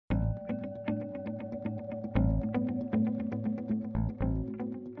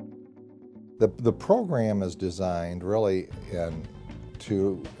The program is designed really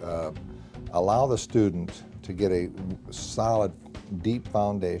to allow the student to get a solid, deep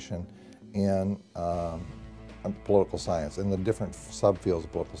foundation in political science, in the different subfields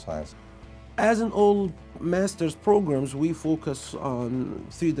of political science. As in all master's programs, we focus on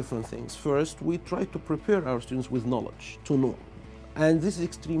three different things. First, we try to prepare our students with knowledge, to know. And this is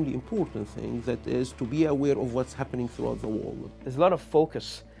extremely important thing, that is to be aware of what's happening throughout the world. There's a lot of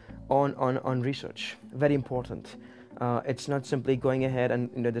focus on research, very important. It's not simply going ahead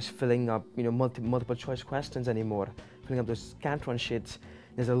and just filling up multiple choice questions anymore, filling up those Scantron sheets.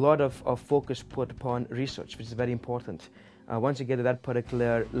 There's a lot of focus put upon research, which is very important. Once you get to that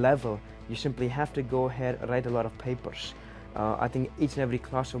particular level, you simply have to go ahead and write a lot of papers. I think each and every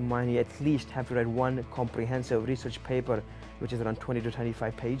class of mine, you at least have to write one comprehensive research paper, which is around 20 to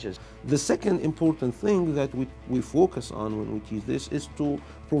 25 pages. The second important thing that we focus on when we teach this is to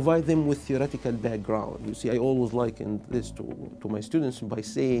provide them with theoretical background. You see, I always liken this to my students by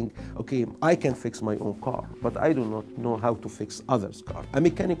saying, okay, I can fix my own car, but I do not know how to fix others' car. A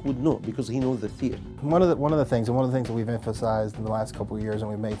mechanic would know because he knows the theory. One of the things that we've emphasized in the last couple of years, and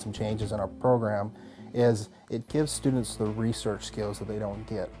we've made some changes in our program, is it gives students the research skills that they don't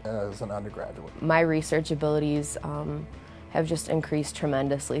get as an undergraduate. My research abilities have just increased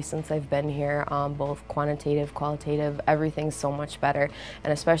tremendously since I've been here, both quantitative, qualitative, everything's so much better,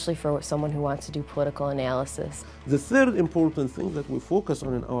 and especially for someone who wants to do political analysis. The third important thing that we focus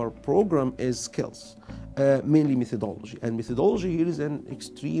on in our program is skills, mainly methodology. And methodology here is an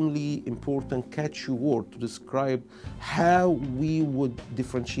extremely important catchy word to describe how we would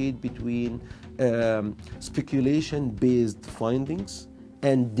differentiate between speculation-based findings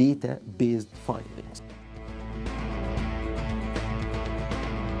and data-based findings.